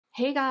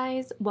Hey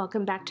guys,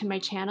 welcome back to my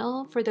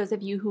channel. For those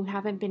of you who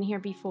haven't been here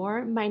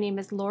before, my name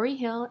is Lorry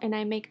Hill and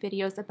I make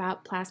videos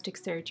about plastic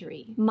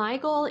surgery. My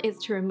goal is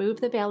to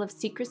remove the veil of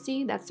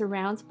secrecy that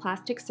surrounds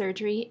plastic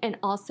surgery and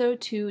also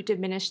to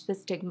diminish the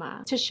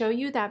stigma, to show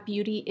you that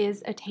beauty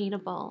is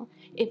attainable.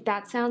 If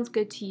that sounds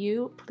good to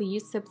you,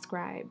 please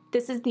subscribe.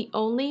 This is the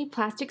only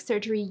plastic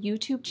surgery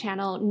YouTube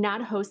channel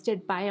not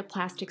hosted by a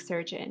plastic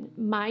surgeon.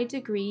 My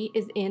degree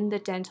is in the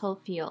dental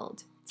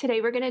field. Today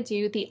we're going to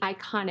do the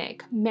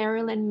iconic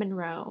Marilyn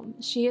Monroe.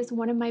 She is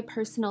one of my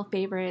personal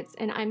favorites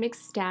and I'm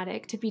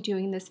ecstatic to be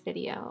doing this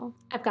video.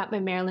 I've got my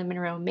Marilyn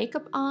Monroe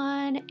makeup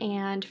on,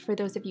 and for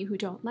those of you who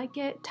don't like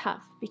it,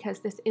 tough,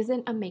 because this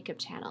isn't a makeup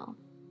channel.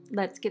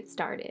 Let's get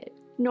started.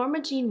 Norma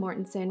Jean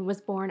Mortensen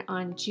was born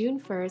on June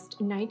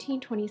 1st,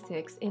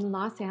 1926 in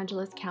Los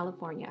Angeles,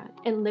 California,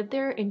 and lived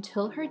there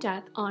until her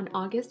death on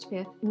August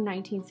 5th,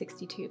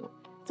 1962.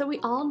 So we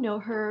all know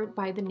her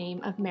by the name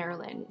of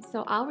Marilyn,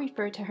 so I'll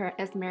refer to her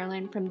as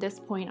Marilyn from this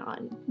point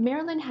on.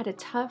 Marilyn had a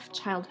tough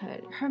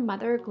childhood. Her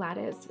mother,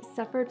 Gladys,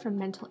 suffered from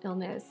mental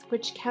illness,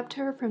 which kept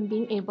her from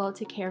being able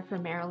to care for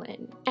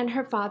Marilyn. And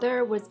her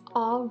father was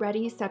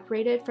already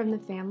separated from the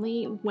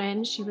family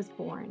when she was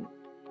born.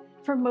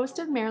 For most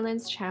of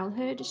Marilyn's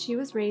childhood, she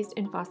was raised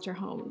in foster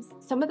homes.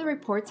 Some of the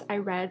reports I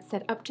read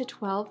said up to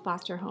 12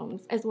 foster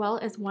homes, as well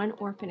as one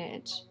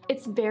orphanage.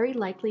 It's very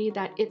likely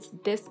that it's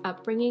this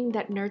upbringing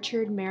that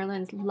nurtured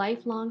Marilyn's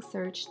lifelong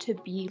search to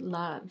be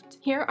loved.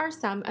 Here are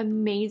some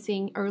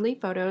amazing early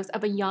photos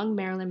of a young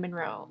Marilyn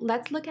Monroe.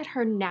 Let's look at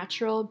her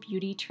natural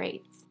beauty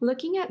traits.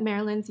 Looking at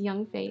Marilyn's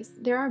young face,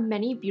 there are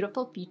many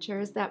beautiful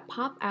features that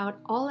pop out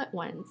all at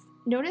once.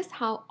 Notice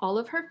how all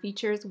of her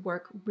features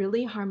work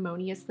really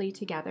harmoniously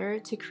together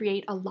to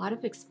create a lot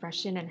of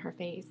expression in her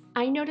face.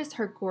 I notice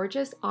her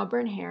gorgeous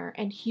auburn hair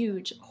and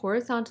huge,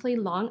 horizontally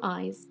long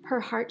eyes, her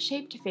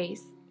heart-shaped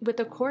face, with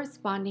a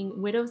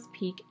corresponding widow's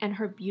peak, and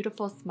her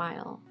beautiful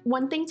smile.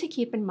 One thing to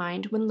keep in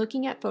mind when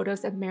looking at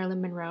photos of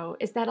Marilyn Monroe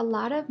is that a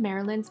lot of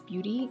Marilyn's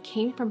beauty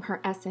came from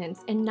her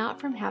essence and not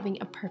from having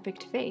a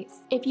perfect face.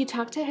 If you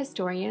talk to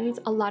historians,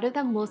 a lot of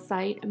them will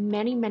cite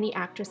many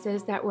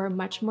actresses that were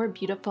much more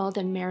beautiful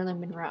than Marilyn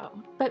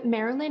Monroe. But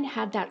Marilyn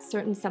had that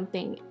certain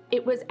something.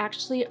 It was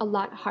actually a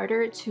lot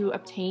harder to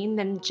obtain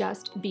than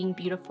just being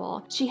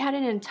beautiful. She had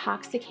an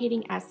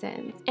intoxicating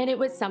essence, and it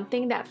was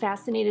something that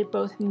fascinated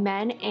both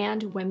men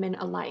and women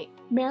alike.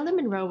 Marilyn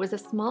Monroe was a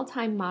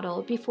small-time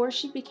model before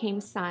she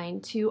became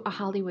signed to a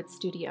Hollywood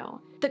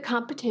studio. The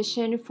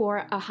competition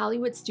for a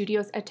Hollywood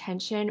studio's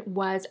attention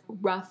was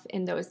rough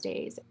in those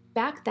days.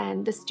 Back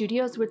then, the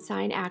studios would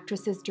sign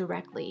actresses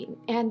directly,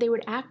 and they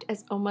would act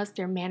as almost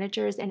their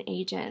managers and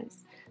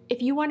agents.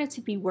 If you wanted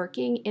to be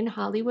working in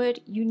Hollywood,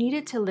 you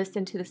needed to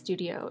listen to the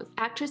studios.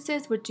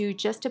 Actresses would do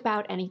just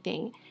about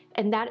anything,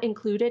 and that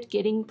included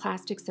getting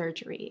plastic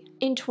surgery.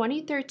 In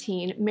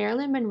 2013,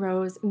 Marilyn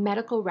Monroe's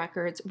medical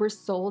records were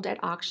sold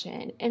at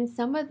auction, and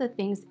some of the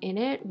things in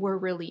it were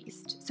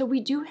released. So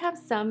we do have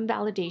some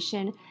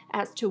validation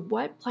as to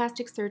what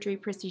plastic surgery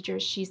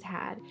procedures she's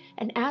had,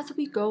 and as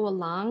we go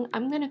along,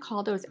 I'm going to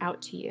call those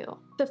out to you.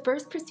 The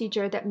first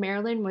procedure that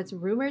Marilyn was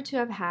rumored to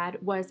have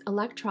had was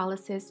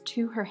electrolysis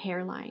to her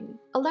hairline.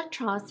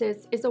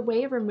 Electrolysis is a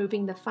way of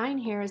removing the fine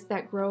hairs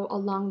that grow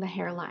along the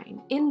hairline.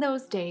 In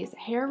those days,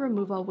 hair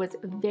removal was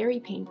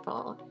very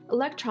painful.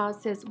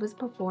 Electrolysis was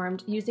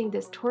performed using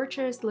this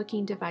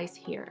torturous-looking device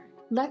here.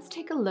 Let's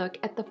take a look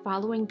at the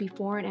following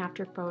before and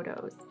after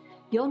photos.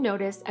 You'll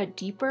notice a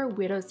deeper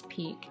widow's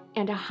peak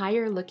and a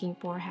higher-looking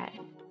forehead.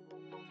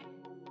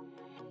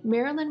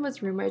 Marilyn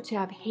was rumored to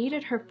have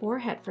hated her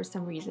forehead for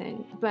some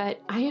reason, but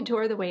I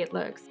adore the way it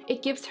looks.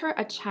 It gives her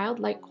a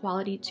childlike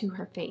quality to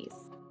her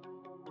face.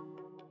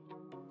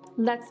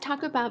 Let's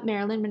talk about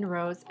Marilyn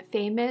Monroe's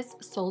famous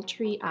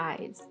sultry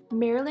eyes.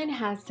 Marilyn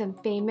has some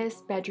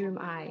famous bedroom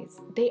eyes.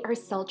 They are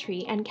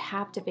sultry and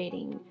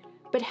captivating,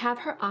 but have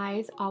her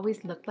eyes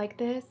always looked like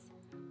this?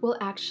 Well,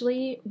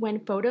 actually,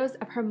 when photos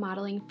of her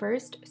modeling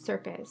first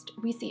surfaced,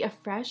 we see a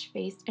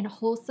fresh-faced and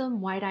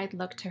wholesome wide-eyed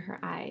look to her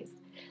eyes.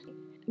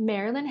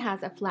 Marilyn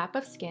has a flap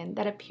of skin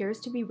that appears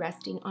to be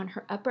resting on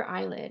her upper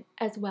eyelid,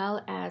 as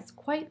well as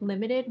quite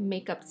limited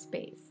makeup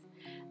space.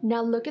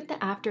 Now look at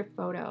the after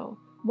photo.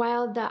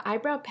 While the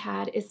eyebrow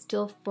pad is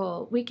still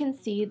full, we can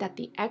see that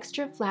the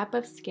extra flap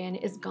of skin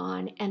is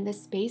gone and the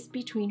space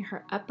between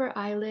her upper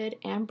eyelid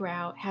and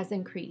brow has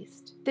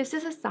increased. This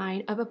is a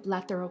sign of a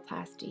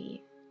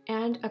blepharoplasty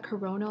and a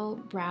coronal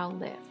brow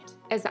lift.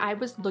 As I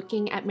was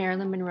looking at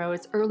Marilyn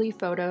Monroe's early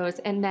photos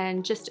and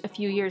then just a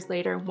few years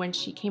later when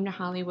she came to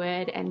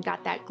Hollywood and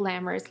got that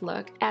glamorous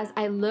look, as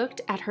I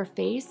looked at her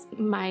face,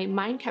 my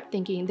mind kept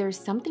thinking there's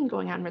something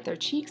going on with her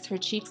cheeks. Her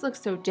cheeks look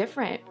so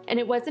different. And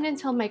it wasn't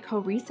until my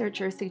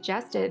co-researcher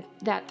suggested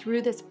that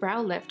through this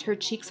brow lift, her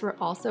cheeks were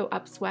also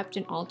upswept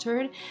and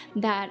altered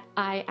that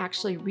I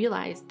actually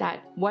realized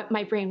that what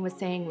my brain was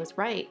saying was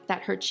right,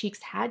 that her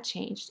cheeks had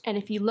changed. And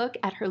if you look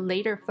at her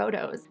later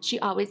photos, she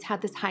always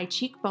had this high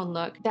cheekbone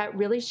look that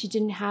really she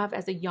didn't have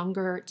as a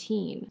younger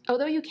teen.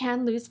 Although you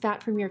can lose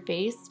fat from your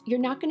face, you're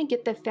not going to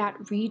get the fat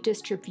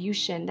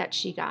redistribution that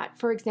she got.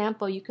 For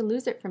example, you can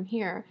lose it from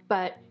here,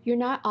 but you're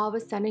not all of a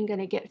sudden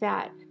going to get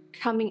fat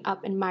coming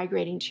up and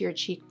migrating to your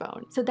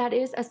cheekbone. So that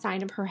is a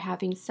sign of her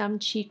having some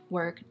cheek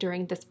work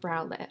during this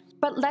brow lift.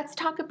 But let's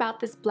talk about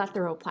this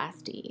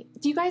blepharoplasty.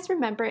 Do you guys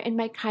remember in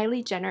my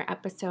Kylie Jenner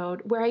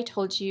episode where I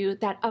told you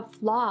that a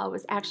flaw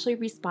was actually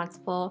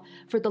responsible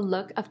for the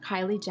look of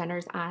Kylie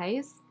Jenner's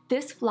eyes?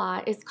 This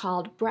flaw is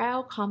called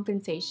brow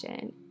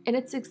compensation, and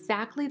it's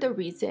exactly the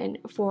reason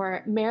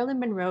for Marilyn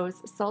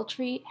Monroe's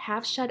sultry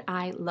half-shut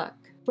eye look.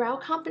 Brow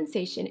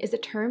compensation is a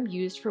term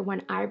used for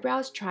when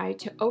eyebrows try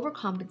to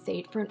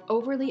overcompensate for an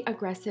overly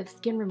aggressive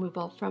skin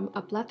removal from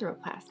a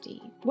blepharoplasty.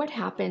 What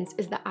happens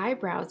is the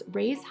eyebrows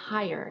raise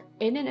higher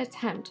in an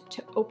attempt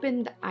to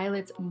open the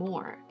eyelids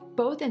more.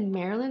 Both in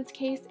Marilyn's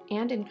case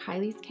and in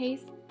Kylie's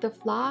case, the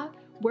flaw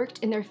worked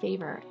in their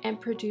favor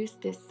and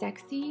produced this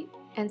sexy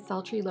and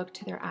sultry look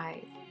to their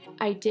eyes.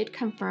 I did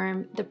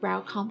confirm the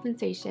brow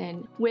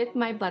compensation with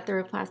my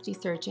blepharoplasty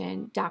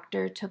surgeon,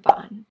 Dr.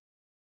 Tavan.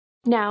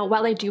 Now,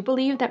 while I do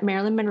believe that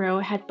Marilyn Monroe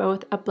had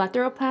both a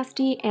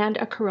blepharoplasty and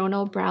a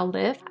coronal brow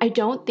lift, I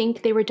don't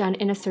think they were done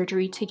in a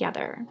surgery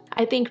together.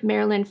 I think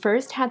Marilyn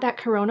first had that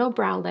coronal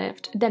brow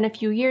lift, then a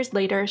few years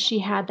later she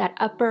had that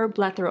upper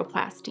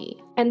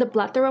blepharoplasty. And the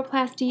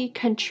blepharoplasty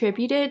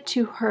contributed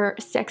to her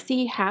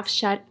sexy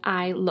half-shut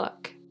eye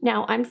look.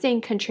 Now, I'm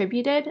saying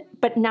contributed,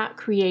 but not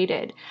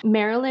created.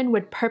 Marilyn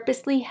would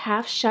purposely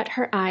half shut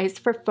her eyes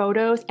for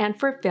photos and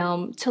for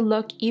film to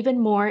look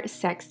even more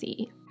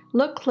sexy.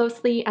 Look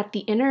closely at the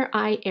inner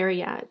eye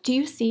area. Do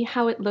you see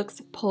how it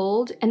looks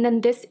pulled and then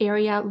this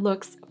area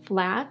looks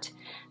flat?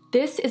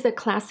 This is a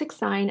classic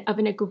sign of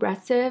an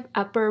aggressive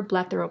upper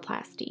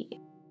blepharoplasty.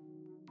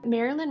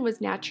 Marilyn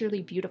was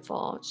naturally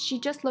beautiful. She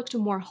just looked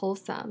more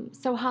wholesome,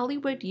 so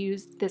Hollywood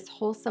used this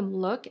wholesome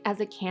look as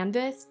a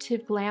canvas to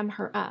glam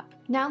her up.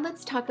 Now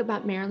let's talk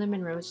about Marilyn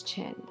Monroe's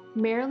chin.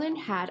 Marilyn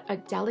had a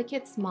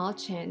delicate small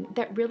chin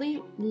that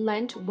really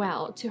lent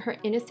well to her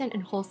innocent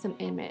and wholesome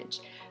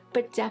image,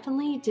 but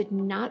definitely did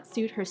not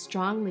suit her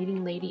strong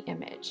leading lady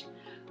image.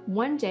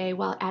 One day,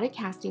 while at a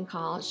casting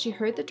call, she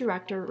heard the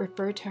director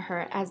refer to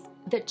her as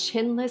the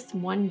chinless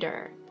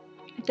wonder.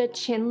 The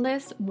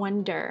chinless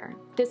wonder.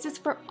 This is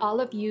for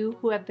all of you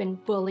who have been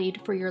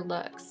bullied for your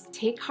looks.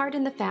 Take heart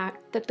in the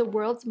fact that the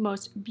world's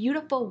most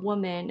beautiful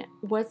woman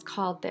was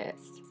called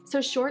this.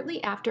 So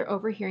shortly after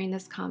overhearing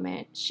this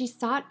comment, she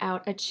sought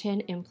out a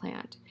chin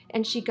implant,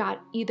 and she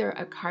got either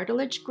a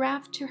cartilage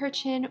graft to her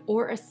chin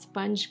or a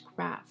sponge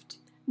graft.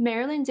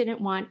 Marilyn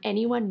didn't want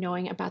anyone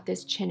knowing about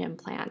this chin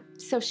implant,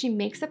 so she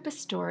makes up a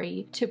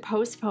story to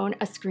postpone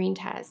a screen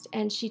test,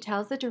 and she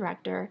tells the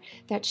director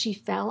that she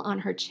fell on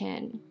her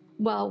chin.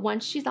 Well,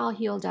 once she's all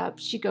healed up,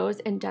 she goes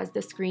and does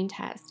the screen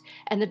test,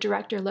 and the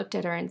director looked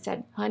at her and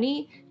said,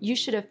 "Honey, you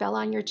should have fell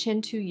on your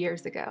chin 2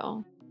 years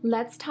ago."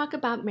 Let's talk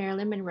about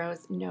Marilyn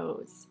Monroe's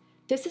nose.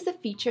 This is a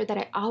feature that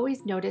I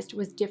always noticed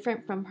was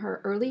different from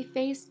her early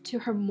face to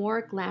her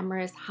more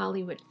glamorous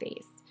Hollywood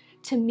face.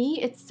 To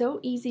me, it's so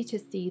easy to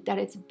see that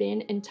it's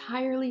been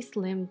entirely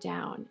slimmed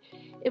down.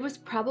 It was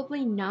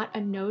probably not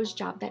a nose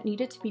job that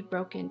needed to be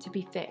broken to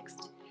be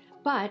fixed.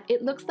 But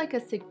it looks like a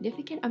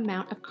significant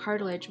amount of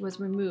cartilage was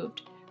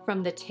removed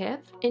from the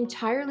tip,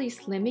 entirely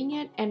slimming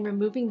it and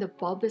removing the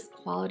bulbous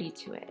quality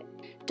to it.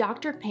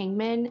 Dr.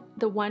 Pangman,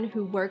 the one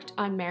who worked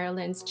on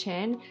Marilyn's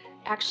chin,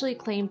 actually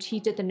claimed he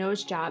did the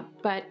nose job,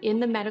 but in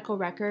the medical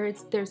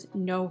records, there's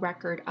no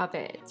record of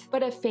it.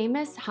 But a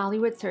famous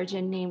Hollywood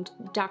surgeon named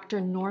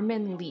Dr.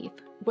 Norman Leaf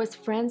was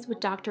friends with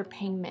Dr.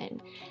 Pangman,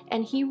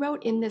 and he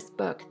wrote in this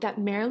book that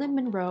Marilyn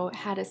Monroe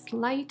had a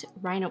slight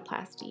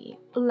rhinoplasty.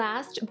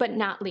 Last but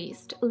not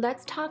least,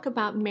 let's talk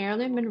about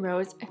Marilyn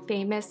Monroe's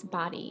famous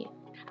body.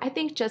 I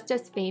think just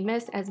as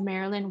famous as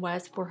Marilyn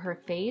was for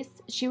her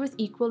face, she was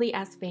equally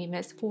as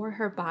famous for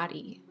her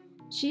body.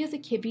 She is a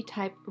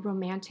Kibbe-type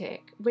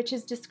romantic, which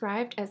is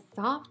described as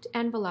soft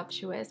and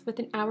voluptuous with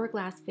an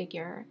hourglass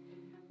figure,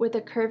 with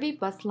a curvy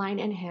bust line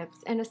and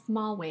hips and a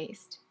small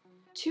waist.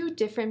 Two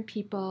different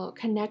people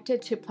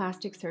connected to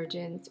plastic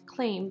surgeons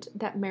claimed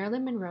that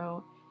Marilyn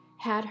Monroe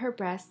had her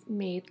breasts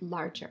made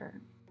larger.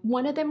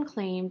 One of them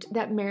claimed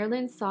that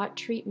Marilyn sought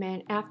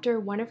treatment after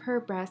one of her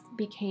breasts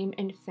became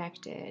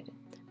infected.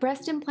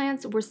 Breast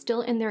implants were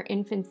still in their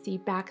infancy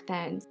back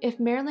then. If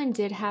Marilyn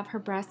did have her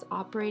breasts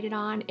operated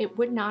on, it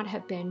would not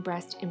have been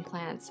breast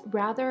implants.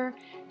 Rather,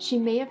 she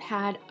may have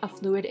had a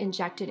fluid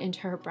injected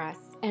into her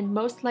breasts, and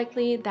most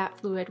likely that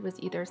fluid was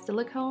either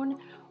silicone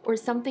or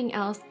something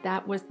else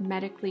that was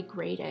medically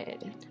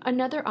graded.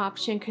 Another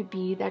option could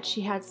be that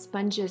she had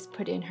sponges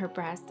put in her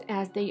breasts,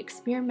 as they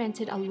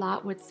experimented a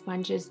lot with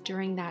sponges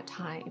during that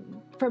time.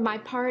 For my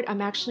part,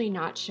 I'm actually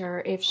not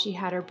sure if she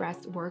had her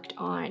breasts worked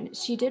on.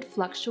 She did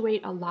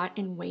fluctuate a lot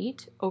in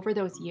weight over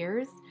those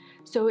years,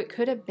 so it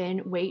could have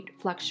been weight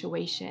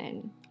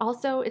fluctuation.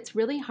 Also, it's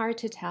really hard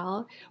to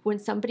tell when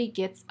somebody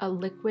gets a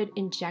liquid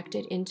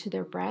injected into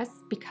their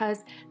breasts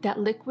because that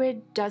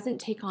liquid doesn't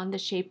take on the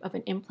shape of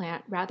an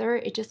implant, rather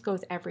it just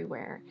goes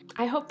everywhere.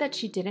 I hope that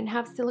she didn't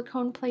have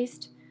silicone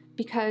placed,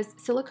 because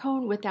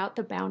silicone without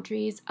the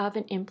boundaries of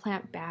an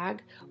implant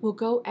bag will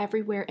go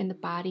everywhere in the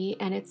body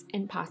and it's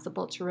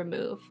impossible to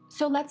remove.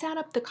 So let's add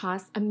up the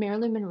costs of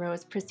Marilyn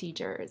Monroe's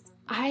procedures.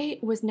 I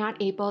was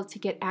not able to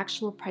get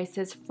actual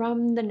prices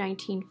from the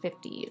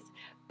 1950s,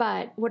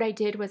 but what I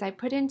did was I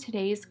put in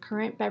today's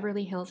current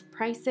Beverly Hills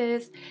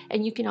prices,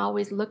 and you can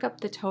always look up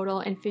the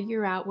total and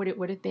figure out what it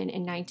would have been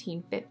in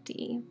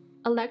 1950.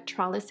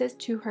 Electrolysis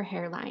to her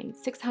hairline,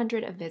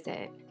 $600 a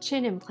visit.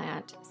 Chin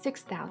implant,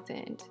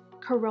 $6,000.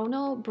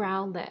 Coronal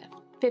brow lift,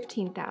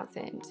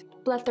 $15,000.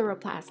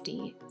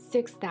 Blepharoplasty,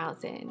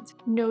 $6,000.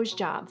 Nose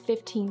job,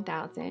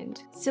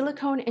 $15,000.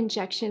 Silicone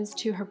injections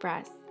to her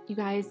breasts. You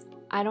guys,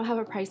 I don't have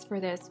a price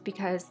for this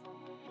because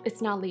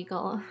it's not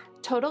legal.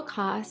 Total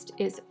cost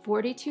is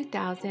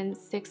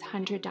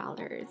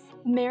 $42,600.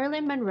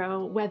 Marilyn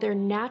Monroe, whether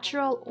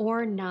natural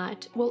or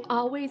not, will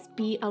always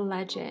be a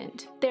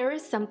legend. There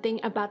is something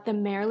about the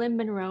Marilyn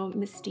Monroe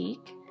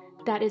mystique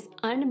that is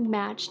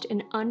unmatched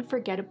and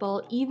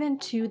unforgettable even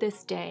to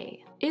this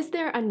day. Is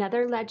there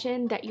another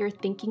legend that you're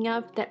thinking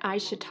of that I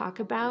should talk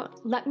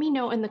about? Let me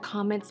know in the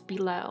comments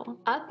below.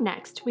 Up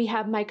next, we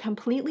have my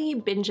completely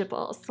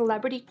bingeable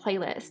celebrity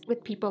playlist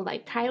with people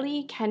like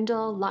Kylie,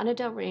 Kendall, Lana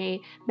Del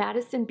Rey,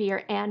 Madison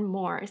Beer, and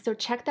more, so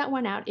check that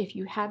one out if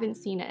you haven't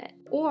seen it.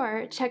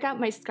 Or check out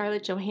my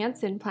Scarlett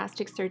Johansson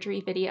plastic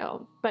surgery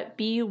video, but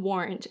be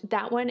warned,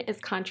 that one is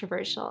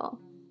controversial.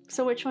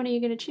 So which one are you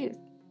gonna choose?